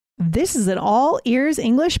This is an All Ears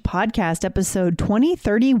English podcast, episode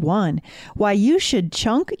 2031, Why You Should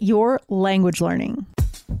Chunk Your Language Learning.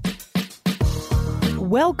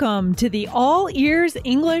 Welcome to the All Ears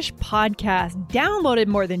English podcast, downloaded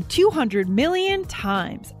more than 200 million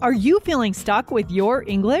times. Are you feeling stuck with your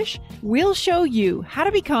English? We'll show you how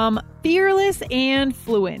to become fearless and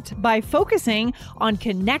fluent by focusing on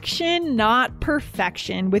connection, not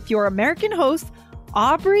perfection, with your American hosts,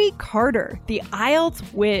 Aubrey Carter, the IELTS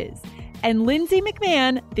whiz, and Lindsay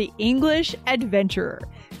McMahon, the English adventurer,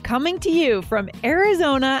 coming to you from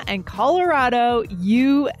Arizona and Colorado,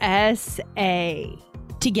 USA.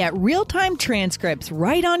 To get real-time transcripts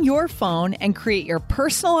right on your phone and create your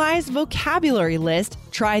personalized vocabulary list,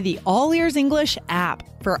 try the All Ears English app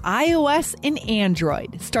for iOS and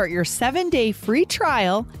Android. Start your 7-day free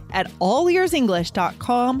trial at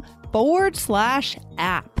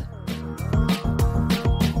allearsenglish.com/app.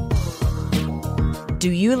 Do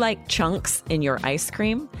you like chunks in your ice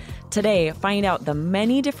cream? Today, find out the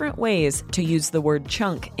many different ways to use the word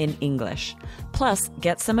chunk in English. Plus,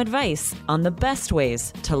 get some advice on the best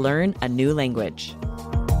ways to learn a new language.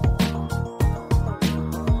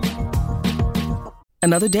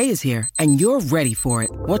 Another day is here, and you're ready for it.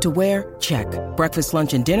 What to wear? Check. Breakfast,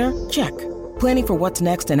 lunch, and dinner? Check. Planning for what's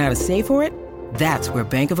next and how to save for it? That's where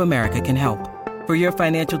Bank of America can help. For your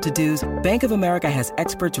financial to-dos, Bank of America has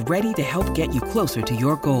experts ready to help get you closer to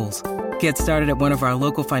your goals. Get started at one of our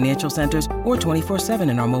local financial centers or 24/7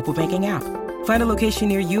 in our mobile banking app. Find a location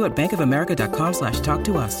near you at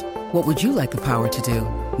bankofamerica.com/talktous. What would you like the power to do?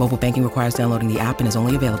 Mobile banking requires downloading the app and is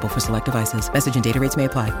only available for select devices. Message and data rates may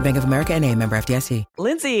apply. Bank of America N.A., member FDIC.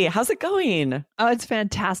 Lindsay, how's it going? Oh, it's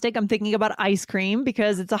fantastic. I'm thinking about ice cream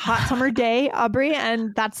because it's a hot summer day, Aubrey,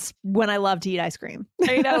 and that's when I love to eat ice cream.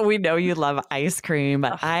 I know, we know you love ice cream,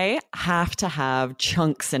 but I have to have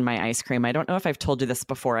chunks in my ice cream. I don't know if I've told you this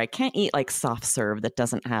before. I can't eat like soft serve that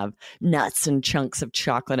doesn't have nuts and chunks of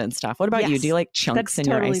chocolate and stuff. What about you? Do you like chunks in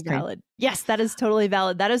your ice cream? Valid. Yes, that is totally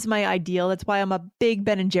valid. That is my ideal. That's why I'm a big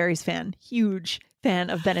Ben & Jerry's fan. Huge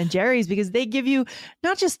fan of Ben & Jerry's because they give you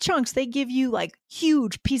not just chunks, they give you like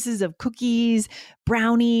huge pieces of cookies,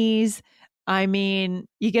 brownies. I mean,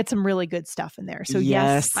 you get some really good stuff in there. So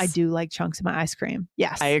yes, I do like chunks in my ice cream.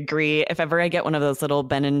 Yes. I agree. If ever I get one of those little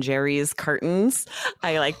Ben & Jerry's cartons,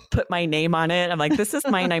 I like put my name on it. I'm like, this is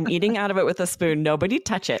mine. I'm eating out of it with a spoon. Nobody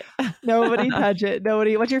touch it. Nobody touch it.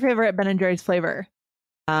 Nobody. What's your favorite Ben & Jerry's flavor?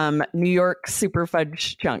 New York Super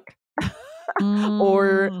Fudge Chunk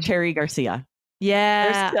or Cherry Garcia.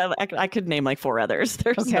 Yeah. I could name like 4 others.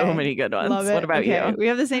 There's so many good ones. What about you? We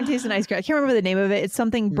have the same taste in ice cream. I can't remember the name of it. It's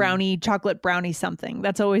something brownie, chocolate brownie something.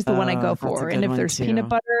 That's always the one I go for. And if there's peanut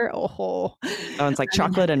butter, it's like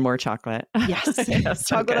chocolate and more chocolate. Yes.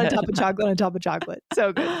 Chocolate on top of chocolate on top of chocolate.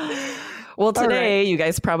 So good. Well, today, you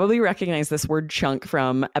guys probably recognize this word chunk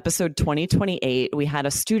from episode 2028. We had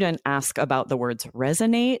a student ask about the words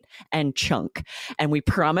resonate and chunk. And we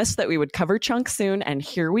promised that we would cover chunk soon. And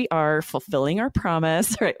here we are fulfilling our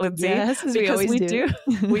promise, right, Lindsay? Yes, as because we always do.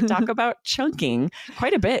 We talk about chunking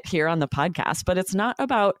quite a bit here on the podcast, but it's not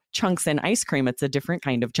about chunks in ice cream. It's a different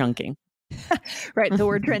kind of chunking. Right. So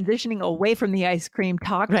we're transitioning away from the ice cream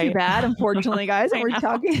talk. Too bad, unfortunately, guys. And we're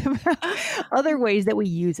talking about other ways that we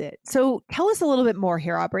use it. So tell us a little bit more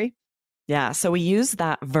here, Aubrey. Yeah. So we use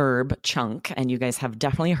that verb chunk, and you guys have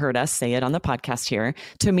definitely heard us say it on the podcast here,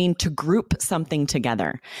 to mean to group something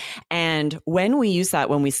together. And when we use that,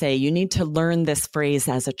 when we say you need to learn this phrase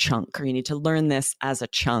as a chunk, or you need to learn this as a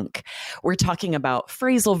chunk, we're talking about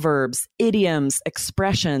phrasal verbs, idioms,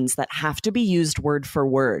 expressions that have to be used word for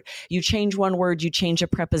word. You change one word, you change a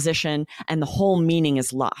preposition, and the whole meaning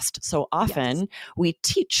is lost. So often we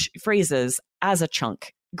teach phrases as a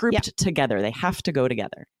chunk, grouped together. They have to go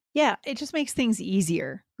together. Yeah, it just makes things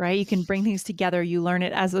easier, right? You can bring things together. You learn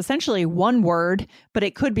it as essentially one word, but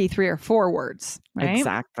it could be 3 or 4 words, right?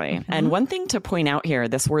 Exactly. Mm-hmm. And one thing to point out here,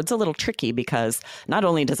 this word's a little tricky because not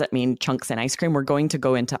only does it mean chunks in ice cream, we're going to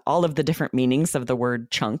go into all of the different meanings of the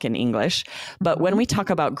word chunk in English. But when we talk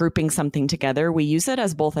about grouping something together, we use it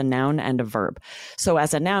as both a noun and a verb. So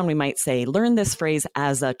as a noun, we might say, learn this phrase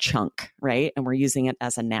as a chunk, right? And we're using it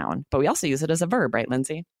as a noun. But we also use it as a verb, right,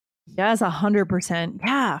 Lindsay? Yes, 100%.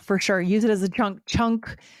 Yeah, for sure. Use it as a chunk,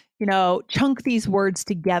 chunk these words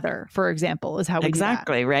together, for example, is how we do that,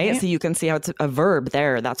 right? So you can see how it's a verb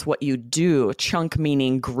there. That's what you do. Chunk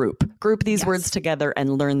meaning group. Group these words together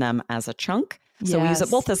and learn them as a chunk. So we use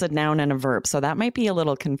it both as a noun and a verb. So that might be a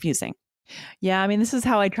little confusing. Yeah, I mean, this is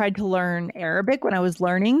how I tried to learn Arabic when I was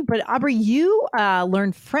learning. But Aubrey, you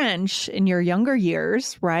learned French in your younger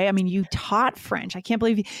years, right? I mean, you taught French. I can't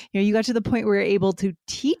believe you got to the point where you're able to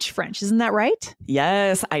teach French. Isn't that right?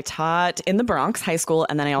 Yes, I taught in the Bronx High School,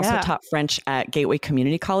 and then I also taught French at Gateway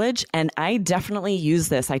Community College. And I definitely use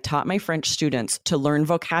this. I taught my French students to learn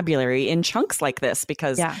vocabulary in chunks like this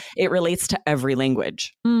because it relates to every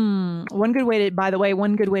language. One good way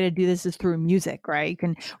to do this is through music, right? You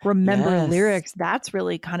can remember lyrics. That's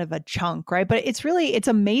really kind of a chunk, right? But it's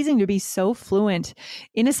amazing to be so fluent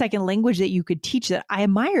in a second language that you could teach that. I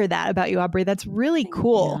admire that about you, Aubrey. That's really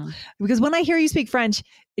cool. Because when I hear you speak French,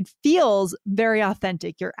 it feels very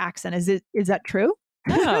authentic, your accent. Is that true?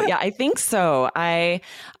 Oh, yeah, I think so. I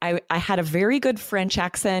had a very good French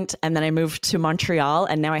accent, and then I moved to Montreal,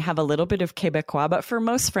 and now I have a little bit of Quebecois. But for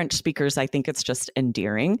most French speakers, I think it's just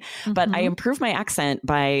endearing. But I improved my accent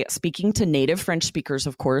by speaking to native French speakers,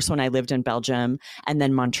 of course, when I lived in Belgium and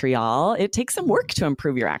then Montreal. It takes some work to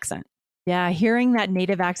improve your accent. Yeah, hearing that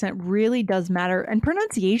native accent really does matter. And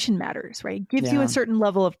pronunciation matters, right? It gives you a certain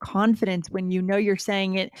level of confidence when you know you're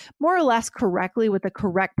saying it more or less correctly with the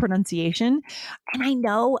correct pronunciation. And I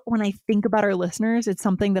know when I think about our listeners, it's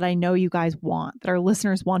something that I know you guys want, that our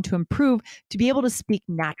listeners want to improve to be able to speak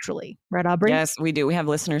naturally. Right, Aubrey? Yes, we do. We have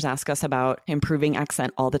listeners ask us about improving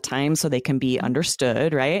accent all the time so they can be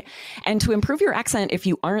understood, right? And to improve your accent, if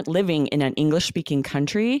you aren't living in an English-speaking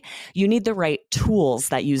country, you need the right tools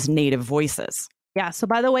that use native voices. Yeah. So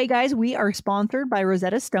by the way, guys, we are sponsored by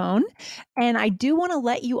Rosetta Stone. And I do want to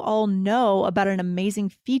let you all know about an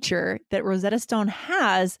amazing feature that Rosetta Stone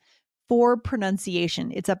has for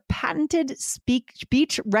pronunciation. It's a patented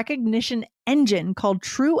speech recognition engine called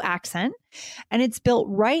True Accent, and it's built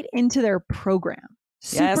right into their program.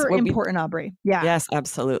 Super important, Aubrey. Yeah. Yes,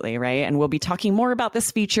 absolutely. Right. And we'll be talking more about this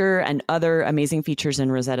feature and other amazing features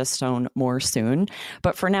in Rosetta Stone more soon.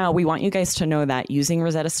 But for now, we want you guys to know that using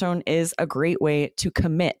Rosetta Stone is a great way to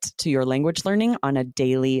commit to your language learning on a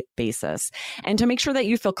daily basis and to make sure that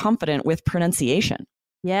you feel confident with pronunciation.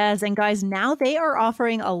 Yes. And guys, now they are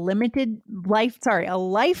offering a lifetime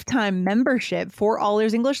membership for All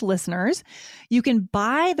Ears English listeners. You can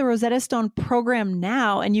buy the Rosetta Stone program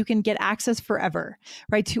now and you can get access forever,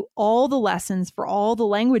 right? To all the lessons for all the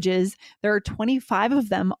languages. There are 25 of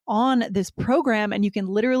them on this program and you can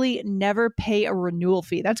literally never pay a renewal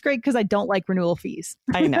fee. That's great because I don't like renewal fees.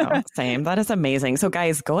 I know. Same. That is amazing. So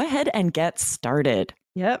guys, go ahead and get started.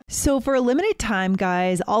 Yep. So for a limited time,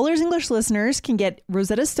 guys, All Ears English listeners can get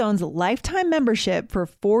Rosetta Stone's lifetime membership for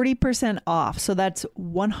 40% off. So that's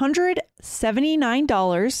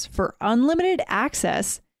 $179 for unlimited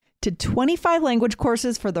access to 25 language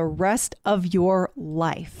courses for the rest of your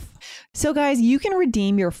life. So guys, you can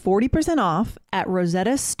redeem your 40% off at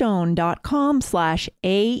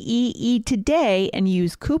rosettastone.com/AEE today and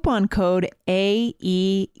use coupon code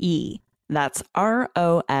AEE. That's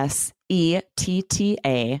ROSETTASTONE/AEE.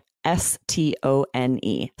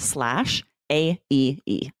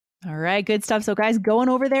 All right, good stuff. So guys, going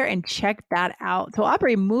over there and check that out. So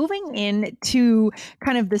Aubrey, moving into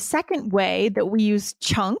kind of the second way that we use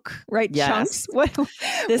chunk, right? Yes. Chunks. What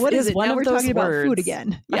is it? One now of we're those talking words. about food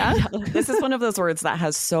again. Yeah. This is one of those words that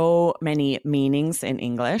has so many meanings in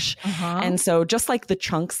English. And so just like the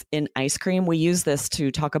chunks in ice cream, we use this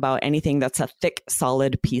to talk about anything that's a thick,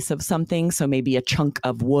 solid piece of something. So maybe a chunk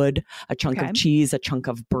of wood, a chunk of cheese, a chunk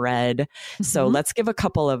of bread. So let's give a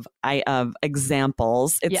couple of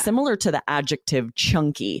examples. It's similar to the adjective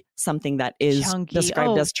chunky, something that is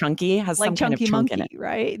described as chunky, has like some kind of chunk monkey, in it.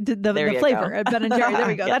 Right? The flavor at Ben & Jerry. There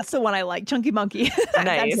we go. That's the one I like. Chunky monkey.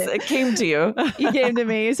 Nice. It came to you. It came to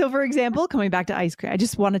me. So for example, coming back to ice cream, I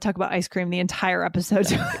just want to talk about ice cream the entire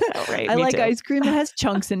episode. Right, I like too. ice cream that has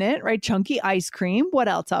chunks in it, right? Chunky ice cream. What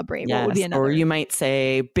else, Aubrey? Yes. What would be another? Or you might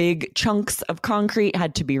say big chunks of concrete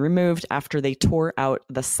had to be removed after they tore out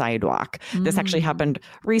the sidewalk. This actually happened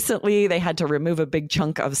recently. They had to remove a big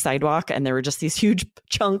chunk of sidewalk and there were just these huge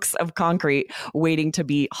chunks of concrete waiting to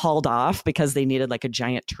be hauled off because they needed like a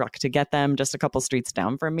giant truck to get them just a couple streets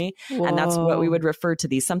down from me. Whoa. And that's what we would refer to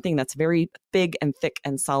these. Something that's very big and thick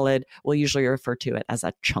and solid, we'll usually refer to it as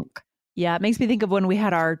a chunk. Yeah, it makes me think of when we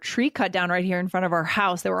had our tree cut down right here in front of our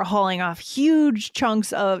house. They were hauling off huge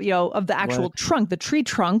chunks of, of the actual trunk, the tree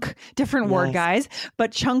trunk, different word, guys,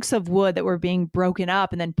 but chunks of wood that were being broken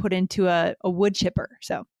up and then put into a wood chipper.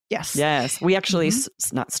 So Yes. Yes. We actually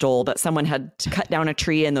not stole, but someone had cut down a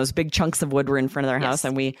tree and those big chunks of wood were in front of their house.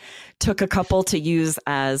 And we took a couple to use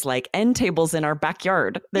as like end tables in our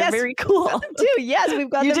backyard. They're very cool. Too. Yes, we've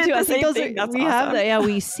got them too. I think we have that. Yeah,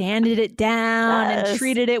 we sanded it down and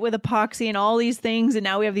treated it with epoxy and all these things. And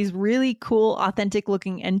now we have these really cool, authentic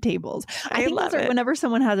looking end tables. I think those are, whenever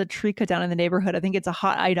someone has a tree cut down in the neighborhood, I think it's a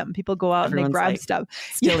hot item. People go out and they grab stuff.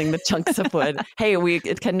 Stealing the chunks of wood. Hey, we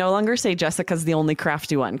can no longer say Jessica's the only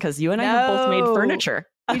crafty one because you and I have both made furniture.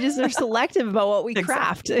 We just are selective about what we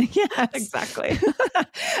craft. Yes. Exactly.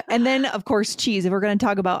 And then, of course, cheese. If we're going to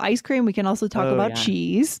talk about ice cream, we can also talk about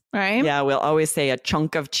cheese, right? Yeah, we'll always say a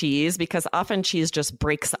chunk of cheese because often cheese just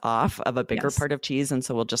breaks off of a bigger part of cheese. And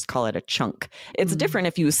so we'll just call it a chunk. It's different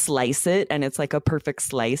if you slice it and it's like a perfect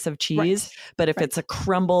slice of cheese. Right. But if it's a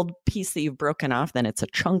crumbled piece that you've broken off, then it's a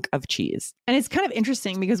chunk of cheese. And it's kind of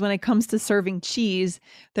interesting because when it comes to serving cheese,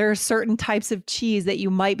 there are certain types of cheese that you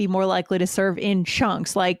might be more likely to serve in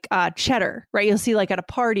chunks, like cheddar, right? You'll see like at a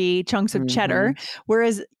party, chunks of cheddar,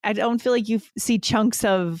 whereas I don't feel like you see chunks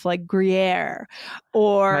of like Gruyere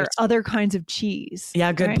or other kinds of cheese.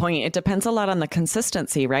 Yeah, good point. It depends a lot on the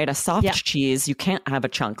consistency, right? A soft cheese, you can't have a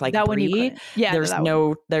chunk like brie.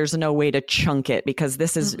 There's no way to chunk it because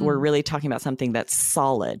this is, we're really talking about something that's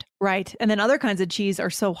solid. Right. And then other kinds of cheese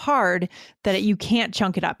are so hard that you can't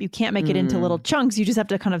chunk it up. You can't make it into little chunks. You just have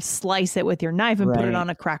to kind of slice it with your knife and put it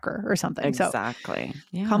on a cracker or something. Exactly.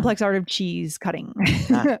 So, complex art of cheese cutting.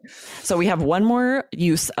 So we have one more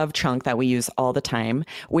use of chunk that we use all the time,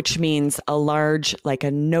 which means a large, like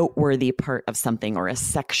a noteworthy part of something or a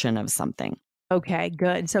section of something. Okay,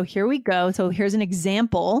 good. So here we go. So here's an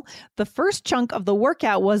example. The first chunk of the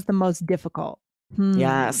workout was the most difficult.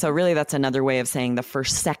 Yeah. So really that's another way of saying the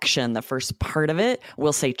first section, the first part of it,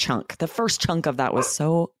 we'll say chunk. The first chunk of that was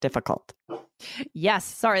so difficult. Yes.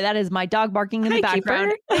 Sorry, that is my dog barking in the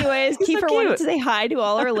background. Kiefer. Anyways, Kiefer wanted to say hi to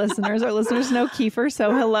all our listeners. Our listeners know Kiefer.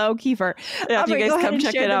 So hello, Kiefer. Yeah, you guys come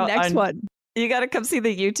check it out. Next one. You got to come see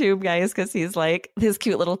the YouTube, guys, because he's like his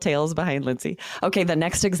cute little tails behind Lindsay. Okay, the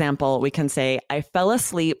next example, we can say, I fell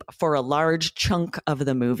asleep for a large chunk of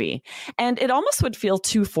the movie. And it almost would feel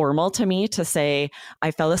too formal to me to say,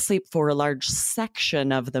 I fell asleep for a large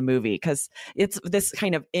section of the movie, because it's this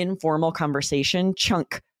kind of informal conversation.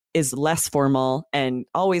 Chunk is less formal and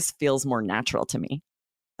always feels more natural to me.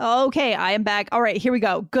 Okay, I am back. All right, here we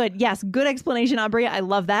go. Good. Yes, good explanation, Aubrey. I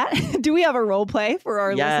love that. Do we have a role play for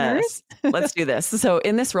our listeners? Let's do this. So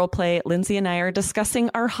in this role play, Lindsay and I are discussing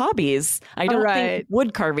our hobbies. I don't think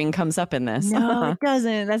wood carving comes up in this. No, it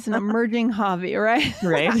doesn't. That's an emerging hobby, right?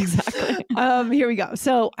 Right, exactly. Here we go.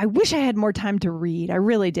 So I wish I had more time to read. I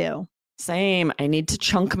really do. Same. I need to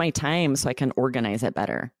chunk my time so I can organize it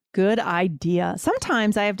better. Good idea.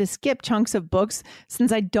 Sometimes I have to skip chunks of books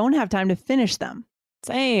since I don't have time to finish them.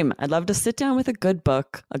 Same. I'd love to sit down with a good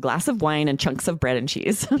book, a glass of wine, and chunks of bread and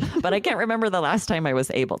cheese. But I can't remember the last time I was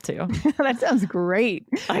able to. That sounds great.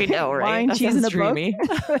 I know, right? Wine, that cheese, and a dreamy.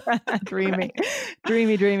 book.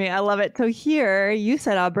 Dreamy. I love it. So here you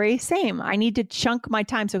said, Aubrey, same. I need to chunk my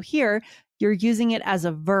time. So here you're using it as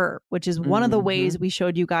a verb, which is one of the ways we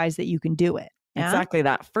showed you guys that you can do it. Yeah? Exactly.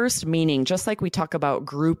 That first meaning, just like we talk about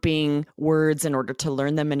grouping words in order to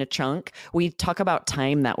learn them in a chunk, we talk about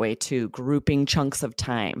time that way too, grouping chunks of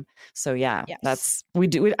time. So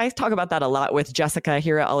I talk about that a lot with Jessica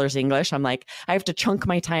here at All Ears English. I'm like, I have to chunk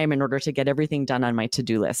my time in order to get everything done on my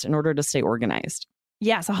to-do list in order to stay organized.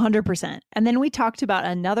 Yes, 100%. And then we talked about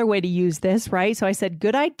another way to use this, right? So I said,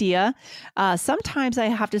 good idea. Sometimes I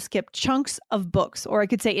have to skip chunks of books, or I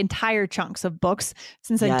could say entire chunks of books.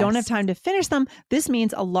 Since I don't have time to finish them, this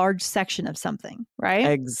means a large section of something, right?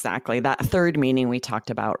 Exactly. That third meaning we talked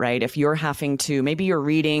about, right? If you're having to, maybe you're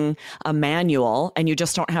reading a manual and you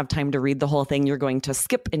just don't have time to read the whole thing, you're going to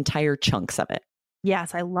skip entire chunks of it.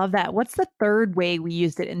 Yes, I love that. What's the third way we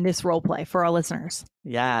used it in this role play for our listeners?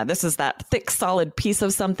 Yeah, this is that thick, solid piece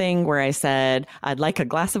of something where I said, I'd like a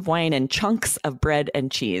glass of wine and chunks of bread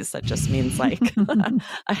and cheese. That just means like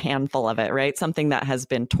a handful of it, right? Something that has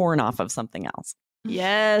been torn off of something else.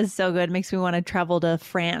 Yes, so good. Makes me want to travel to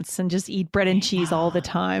France and just eat bread and cheese all the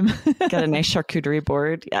time. Get a nice charcuterie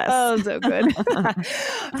board. Yes. Oh, so good.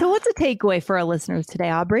 So what's a takeaway for our listeners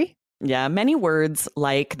today, Aubrey? Yeah, many words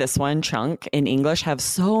like this one, chunk, in English have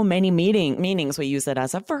so many meanings. We use it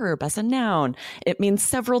as a verb, as a noun. It means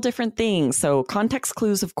several different things. So context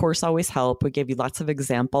clues, of course, always help. We give you lots of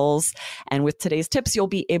examples. And with today's tips, you'll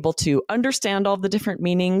be able to understand all the different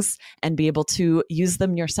meanings and be able to use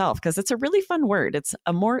them yourself because it's a really fun word. It's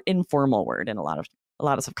a more informal word in a lot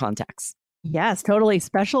of contexts. Yes, totally.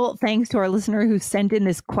 Special thanks to our listener who sent in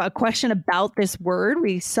this question about this word.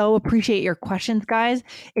 We so appreciate your questions, guys.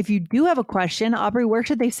 If you do have a question, Aubrey, where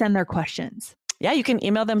should they send their questions? Yeah, you can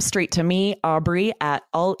email them straight to me, Aubrey at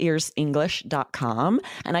allearsenglish.com,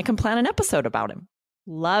 and I can plan an episode about them.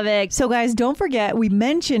 Love it. So guys, don't forget, we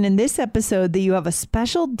mentioned in this episode that you have a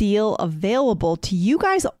special deal available to you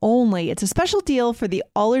guys only. It's a special deal for the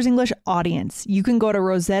All Ears English audience. You can go to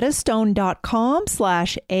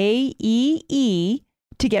rosettastone.com/AEE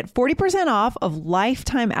to get 40% off of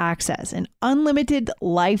lifetime access and unlimited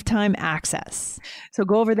lifetime access. So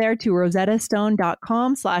go over there to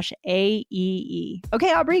rosettastone.com/AEE.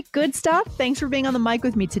 Okay, Aubrey, good stuff. Thanks for being on the mic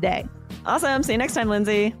with me today. Awesome. See you next time,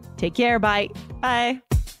 Lindsay. Take care. Bye. Bye.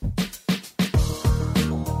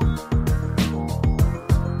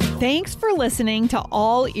 Thanks for listening to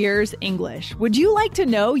All Ears English. Would you like to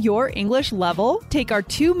know your English level? Take our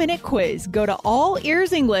 2-minute quiz. Go to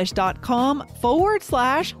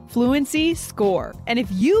allearsenglish.com/fluency score. And if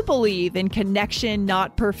you believe in connection,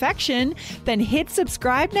 not perfection, then hit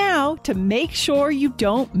subscribe now to make sure you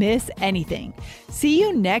don't miss anything. See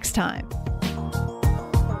you next time.